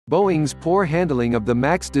Boeing's poor handling of the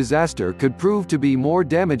MAX disaster could prove to be more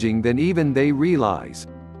damaging than even they realize.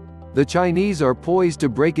 The Chinese are poised to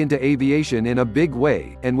break into aviation in a big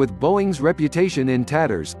way, and with Boeing's reputation in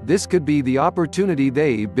tatters, this could be the opportunity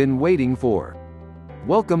they've been waiting for.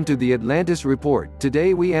 Welcome to the Atlantis Report.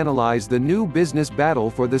 Today we analyze the new business battle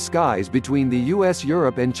for the skies between the US,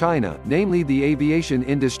 Europe and China, namely the aviation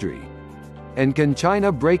industry. And can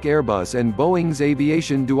China break Airbus and Boeing's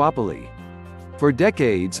aviation duopoly? For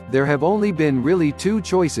decades, there have only been really two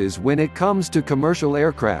choices when it comes to commercial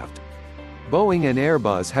aircraft. Boeing and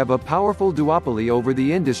Airbus have a powerful duopoly over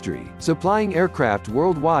the industry, supplying aircraft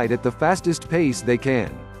worldwide at the fastest pace they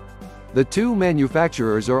can. The two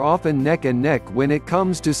manufacturers are often neck and neck when it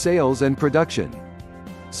comes to sales and production.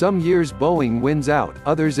 Some years Boeing wins out,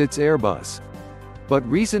 others it's Airbus. But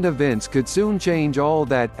recent events could soon change all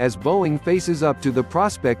that, as Boeing faces up to the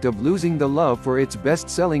prospect of losing the love for its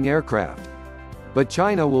best-selling aircraft. But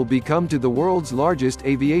China will become to the world's largest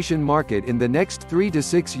aviation market in the next 3 to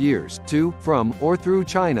 6 years. To, from, or through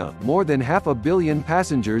China, more than 500 million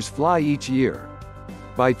passengers fly each year.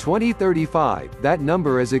 By 2035, that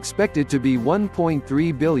number is expected to be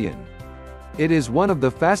 1.3 billion. It is one of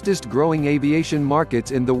the fastest-growing aviation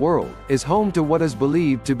markets in the world, is home to what is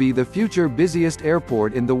believed to be the future busiest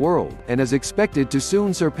airport in the world, and is expected to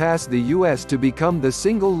soon surpass the US to become the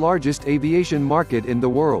single largest aviation market in the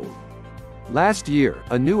world. Last year,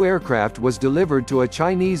 a new aircraft was delivered to a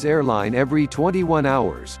Chinese airline every 21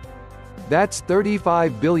 hours. That's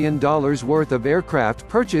 $35 billion worth of aircraft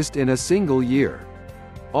purchased in a single year.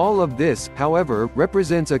 All of this, however,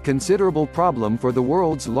 represents a considerable problem for the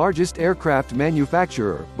world's largest aircraft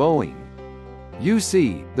manufacturer, Boeing. You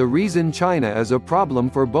see, the reason China is a problem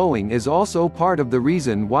for Boeing is also part of the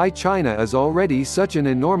reason why China is already such an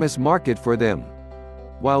enormous market for them.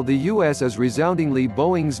 While the US is resoundingly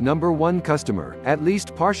Boeing's #1 customer, at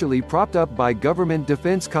least partially propped up by government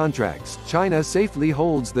defense contracts, China safely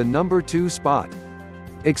holds the #2 spot.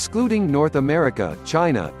 Excluding North America,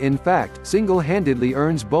 China, in fact, single-handedly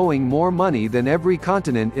earns Boeing more money than every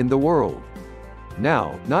continent in the world.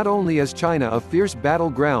 Now, not only is China a fierce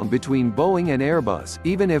battleground between Boeing and Airbus,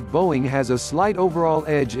 even if Boeing has a slight overall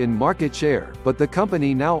edge in market share, but the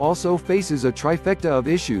company now also faces a trifecta of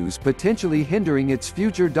issues potentially hindering its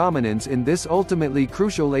future dominance in this ultimately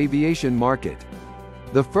crucial aviation market.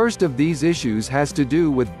 The first of these issues has to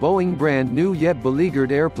do with Boeing's brand new yet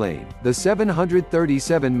beleaguered airplane, the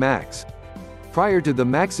 737 MAX. Prior to the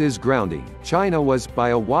MAX's grounding, China was, by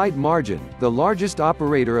a wide margin, the largest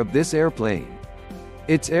operator of this airplane.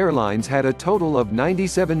 Its airlines had a total of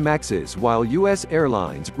 97 MAXes, while US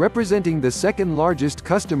Airlines, representing the second-largest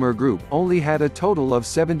customer group, only had a total of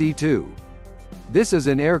 72. This is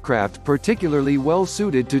an aircraft particularly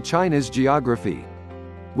well-suited to China's geography.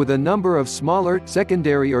 With a number of smaller,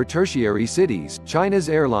 secondary or tertiary cities, China's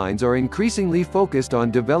airlines are increasingly focused on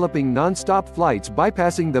developing non-stop flights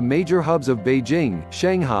bypassing the major hubs of Beijing,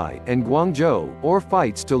 Shanghai, and Guangzhou, or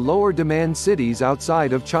flights to lower-demand cities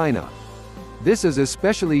outside of China. This is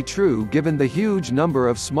especially true given the huge number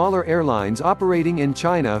of smaller airlines operating in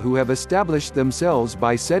China who have established themselves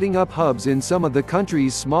by setting up hubs in some of the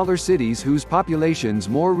country's smaller cities whose populations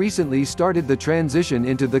more recently started the transition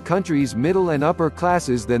into the country's middle and upper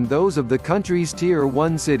classes than those of the country's Tier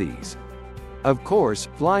 1 cities. Of course,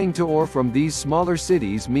 flying to or from these smaller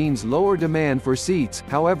cities means lower demand for seats.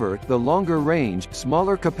 However, the longer range,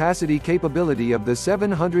 smaller capacity capability of the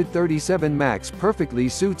 737 MAX perfectly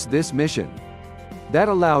suits this mission. That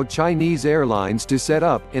allowed Chinese airlines to set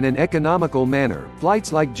up, in an economical manner,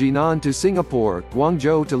 flights like Jinan to Singapore,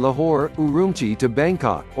 Guangzhou to Lahore, Urumqi to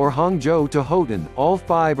Bangkok, or Hangzhou to Houghton, all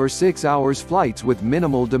 5 or 6 hours flights with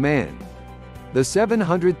minimal demand. The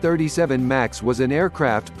 737 MAX was an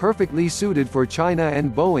aircraft perfectly suited for China,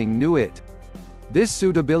 and Boeing knew it. This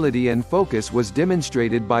suitability and focus was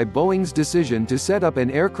demonstrated by Boeing's decision to set up an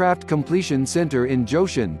aircraft completion center in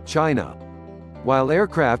Zhoushan, China. While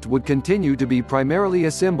aircraft would continue to be primarily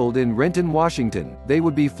assembled in Renton, Washington, they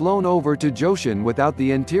would be flown over to Zhoushan without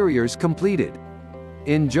the interiors completed.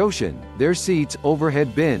 In Zhoushan, their seats,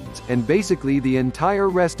 overhead bins, and basically the entire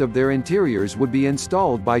rest of their interiors would be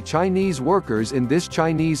installed by Chinese workers in this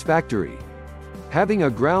Chinese factory. Having a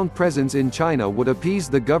ground presence in China would appease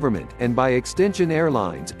the government, and by extension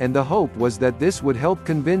airlines, and the hope was that this would help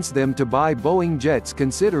convince them to buy Boeing jets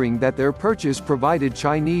considering that their purchase provided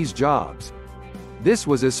Chinese jobs. This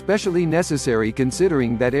was especially necessary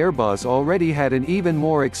considering that Airbus already had an even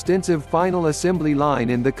more extensive final assembly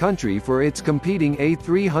line in the country for its competing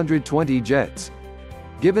A320 jets.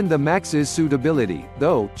 Given the MAX's suitability,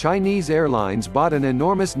 though, Chinese airlines bought an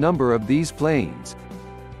enormous number of these planes.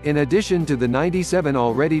 In addition to the 97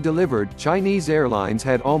 already delivered, Chinese airlines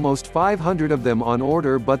had almost 500 of them on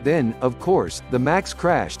order, but then, of course, the MAX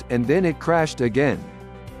crashed, and then it crashed again.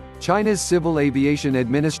 China's Civil Aviation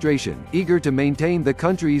Administration, eager to maintain the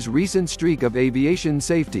country's recent streak of aviation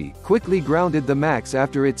safety, quickly grounded the MAX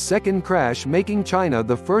after its second crash, making China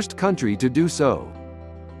the first country to do so.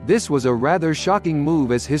 This was a rather shocking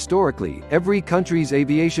move, as historically, every country's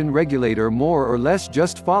aviation regulator more or less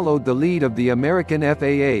just followed the lead of the American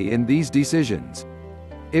FAA in these decisions.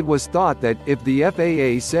 It was thought that, if the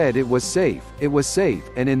FAA said it was safe,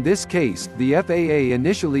 and in this case, the FAA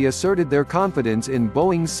initially asserted their confidence in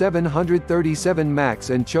Boeing's 737 MAX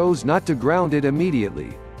and chose not to ground it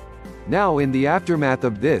immediately. Now, in the aftermath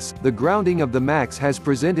of this, the grounding of the MAX has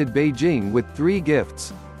presented Beijing with three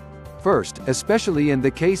gifts. First, especially in the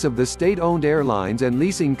case of the state-owned airlines and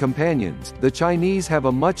leasing companions, the Chinese have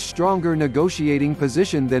a much stronger negotiating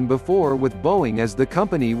position than before with Boeing as the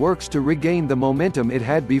company works to regain the momentum it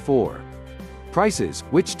had before. Prices,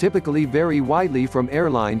 which typically vary widely from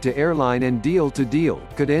airline to airline and deal to deal,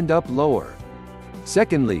 could end up lower.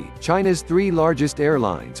 Secondly, China's three largest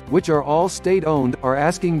airlines, which are all state-owned, are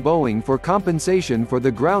asking Boeing for compensation for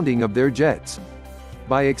the grounding of their jets.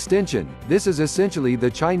 By extension, this is essentially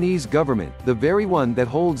the Chinese government, the very one that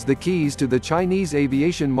holds the keys to the Chinese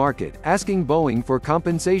aviation market, asking Boeing for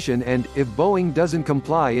compensation, and, if Boeing doesn't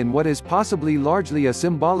comply in what is possibly largely a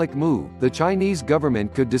symbolic move, the Chinese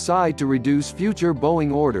government could decide to reduce future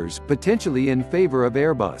Boeing orders, potentially in favor of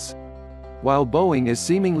Airbus. While Boeing is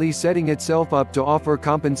seemingly setting itself up to offer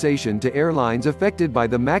compensation to airlines affected by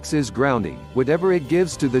the MAX's grounding, whatever it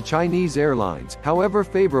gives to the Chinese airlines, however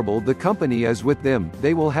favorable the company is with them,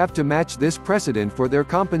 they will have to match this precedent for their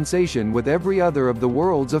compensation with every other of the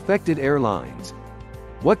world's affected airlines.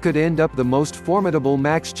 What could end up the most formidable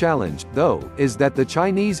MAX challenge, though, is that the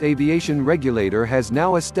Chinese aviation regulator has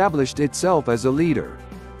now established itself as a leader.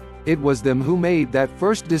 It was them who made that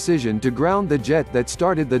first decision to ground the jet that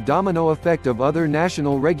started the domino effect of other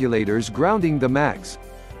national regulators grounding the MAX.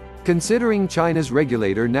 Considering China's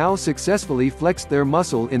regulator now successfully flexed their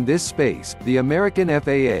muscle in this space, the American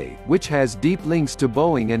FAA, which has deep links to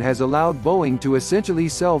Boeing and has allowed Boeing to essentially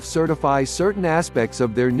self-certify certain aspects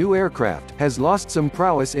of their new aircraft, has lost some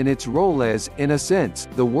prowess in its role as, in a sense,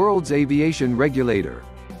 the world's aviation regulator.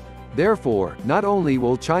 Therefore, not only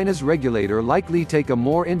will China's regulator likely take a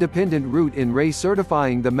more independent route in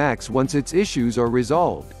re-certifying the MAX once its issues are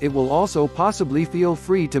resolved, it will also possibly feel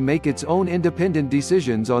free to make its own independent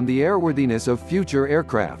decisions on the airworthiness of future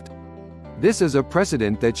aircraft. This is a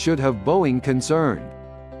precedent that should have Boeing concerned.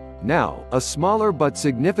 Now, a smaller but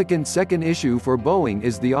significant second issue for Boeing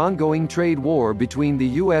is the ongoing trade war between the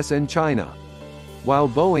US and China. While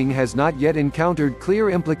Boeing has not yet encountered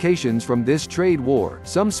clear implications from this trade war,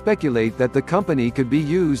 some speculate that the company could be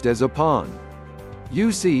used as a pawn.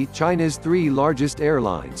 China's three largest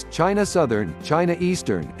airlines, China Southern, China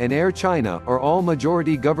Eastern, and Air China, are all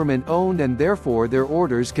majority government-owned, and therefore their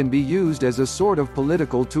orders can be used as a sort of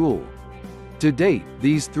political tool. To date,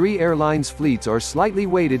 these three airlines' fleets are slightly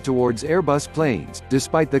weighted towards Airbus planes,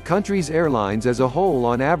 despite the country's airlines as a whole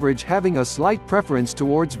on average having a slight preference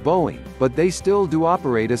towards Boeing, but they still do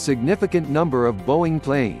operate a significant number of Boeing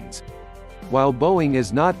planes. While Boeing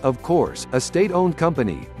is not, of course, a state-owned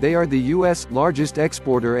company, they are the U.S. largest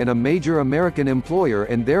exporter and a major American employer,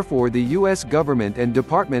 and therefore the U.S. government and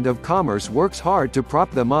Department of Commerce works hard to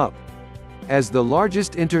prop them up. As the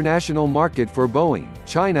largest international market for Boeing,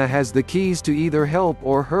 China has the keys to either help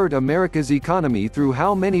or hurt America's economy through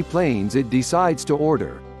how many planes it decides to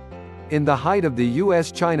order. In the height of the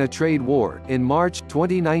US-China trade war, in March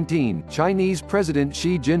 2019, Chinese President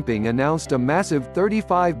Xi Jinping announced a massive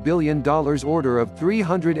 $35 billion order of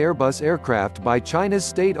 300 Airbus aircraft by China's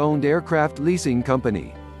state-owned aircraft leasing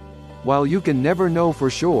company. While you can never know for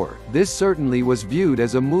sure, this certainly was viewed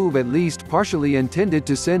as a move at least partially intended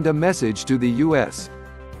to send a message to the US.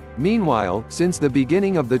 Meanwhile, since the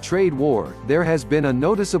beginning of the trade war, there has been a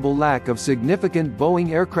noticeable lack of significant Boeing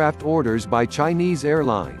aircraft orders by Chinese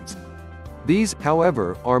airlines. These,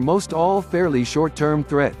 however, are most all fairly short-term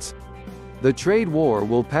threats. The trade war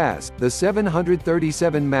will pass, the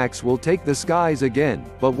 737 MAX will take the skies again,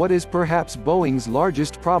 but what is perhaps Boeing's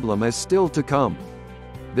largest problem is still to come.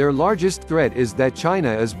 Their largest threat is that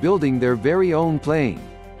China is building their very own plane.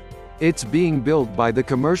 It's being built by the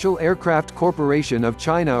Commercial Aircraft Corporation of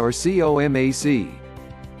China, or COMAC.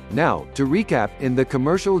 Now, to recap, in the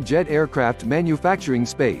commercial jet aircraft manufacturing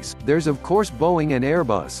space, there's of course Boeing and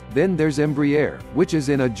Airbus, then there's Embraer, which is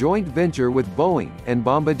in a joint venture with Boeing, and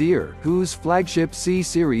Bombardier, whose flagship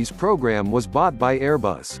C-Series program was bought by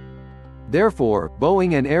Airbus. Therefore,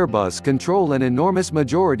 Boeing and Airbus control an enormous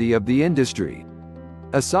majority of the industry.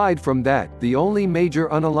 Aside from that, the only major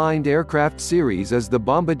unaligned aircraft series is the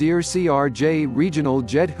Bombardier CRJ regional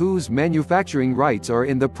jet, whose manufacturing rights are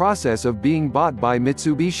in the process of being bought by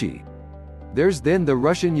Mitsubishi. There's then the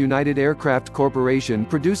Russian United Aircraft Corporation,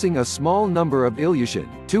 producing a small number of Ilyushin,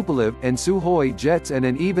 Tupolev, and Sukhoi jets, and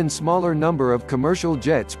an even smaller number of commercial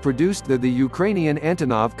jets produced by the Ukrainian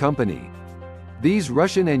Antonov Company. These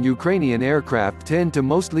Russian and Ukrainian aircraft tend to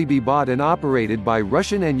mostly be bought and operated by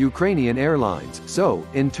Russian and Ukrainian airlines, so,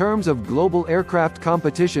 in terms of global aircraft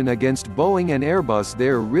competition against Boeing and Airbus,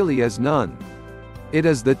 there really is none. It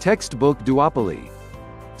is the textbook duopoly.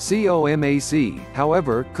 Comac,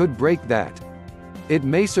 however, could break that. It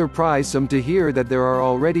may surprise some to hear that there are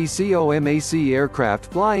already Comac aircraft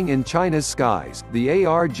flying in China's skies, the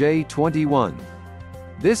ARJ-21.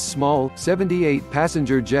 This small,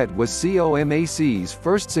 78-passenger jet was Comac's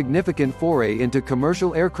first significant foray into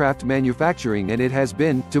commercial aircraft manufacturing, and it has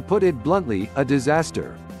been, to put it bluntly, a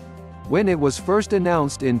disaster. When it was first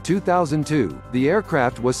announced in 2002, the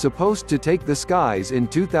aircraft was supposed to take the skies in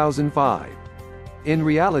 2005. In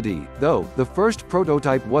reality, though, the first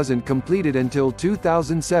prototype wasn't completed until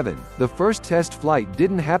 2007, the first test flight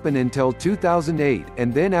didn't happen until 2008,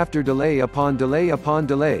 and then after delay upon delay upon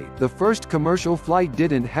delay, the first commercial flight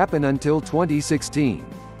didn't happen until 2016.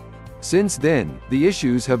 Since then, the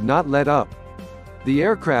issues have not let up. The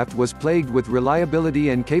aircraft was plagued with reliability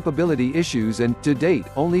and capability issues, and, to date,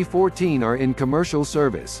 only 14 are in commercial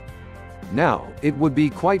service. Now, it would be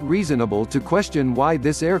quite reasonable to question why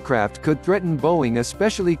this aircraft could threaten Boeing,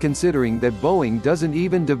 especially considering that Boeing doesn't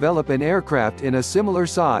even develop an aircraft in a similar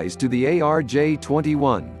size to the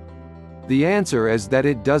ARJ-21. The answer is that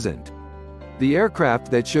it doesn't. The aircraft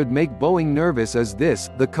that should make Boeing nervous is this,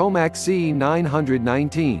 the Comac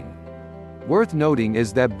C919. Worth noting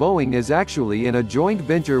is that Boeing is actually in a joint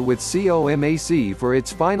venture with Comac for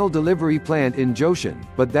its final delivery plant in Zhoushan,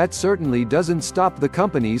 but that certainly doesn't stop the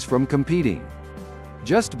companies from competing.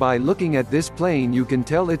 Just by looking at this plane you can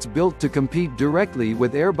tell it's built to compete directly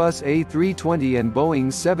with Airbus A320 and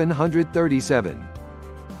Boeing 737.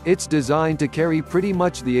 It's designed to carry pretty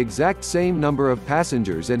much the exact same number of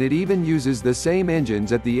passengers, and it even uses the same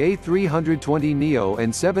engines at the A320neo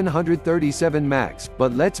and 737 MAX,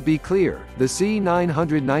 but let's be clear, the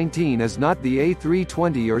C919 is not the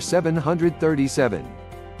A320 or 737.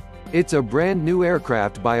 It's a brand new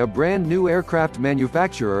aircraft by a brand new aircraft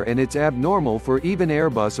manufacturer, and it's abnormal for even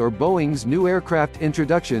Airbus or Boeing's new aircraft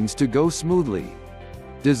introductions to go smoothly.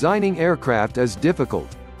 Designing aircraft is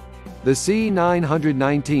difficult. The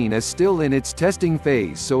C919 is still in its testing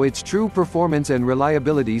phase, so its true performance and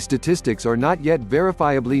reliability statistics are not yet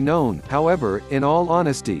verifiably known. However, in all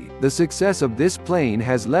honesty, the success of this plane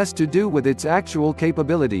has less to do with its actual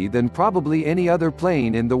capability than probably any other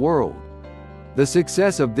plane in the world. The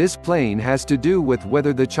success of this plane has to do with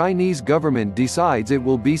whether the Chinese government decides it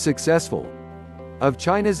will be successful. Of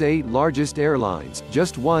China's 8 largest airlines,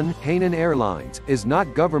 just one, Hainan Airlines, is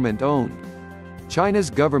not government-owned. China's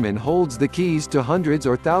government holds the keys to hundreds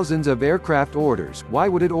or thousands of aircraft orders. Why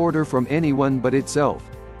would it order from anyone but itself?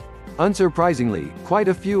 Unsurprisingly, quite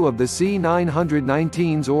a few of the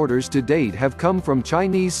C919's orders to date have come from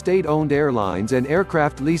Chinese state-owned airlines and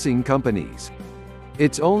aircraft leasing companies.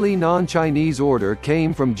 Its only non-Chinese order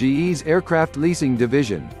came from GE's aircraft leasing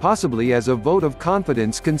division, possibly as a vote of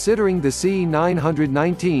confidence considering the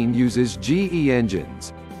C919 uses GE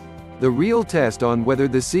engines. The real test on whether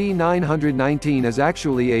the C919 is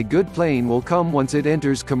actually a good plane will come once it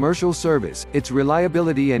enters commercial service, its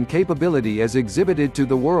reliability and capability as exhibited to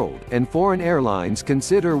the world, and foreign airlines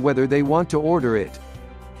consider whether they want to order it.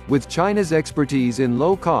 With China's expertise in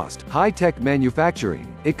low-cost, high-tech manufacturing,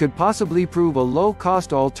 it could possibly prove a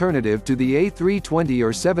low-cost alternative to the A320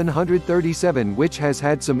 or 737, which has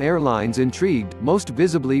had some airlines intrigued, most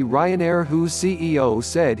visibly Ryanair, whose CEO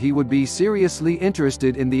said he would be seriously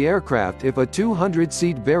interested in the aircraft if a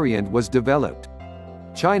 200-seat variant was developed.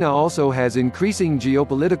 China also has increasing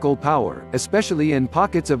geopolitical power, especially in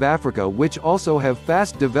pockets of Africa which also have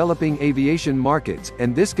fast-developing aviation markets,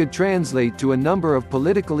 and this could translate to a number of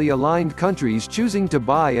politically aligned countries choosing to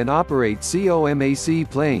buy and operate Comac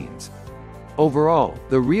planes. Overall,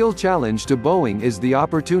 the real challenge to Boeing is the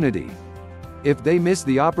opportunity. If they miss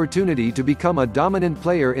the opportunity to become a dominant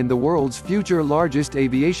player in the world's future largest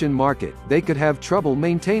aviation market, they could have trouble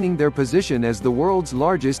maintaining their position as the world's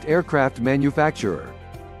largest aircraft manufacturer.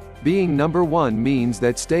 Being number one means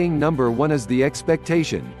that staying number one is the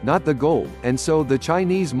expectation, not the goal, and so the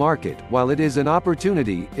Chinese market, while it is an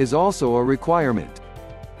opportunity, is also a requirement.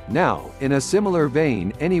 Now, in a similar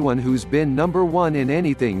vein, anyone who's been number one in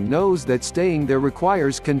anything knows that staying there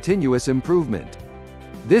requires continuous improvement.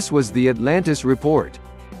 This was the Atlantis Report.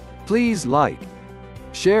 Please like,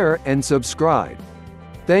 share, and subscribe.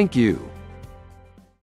 Thank you.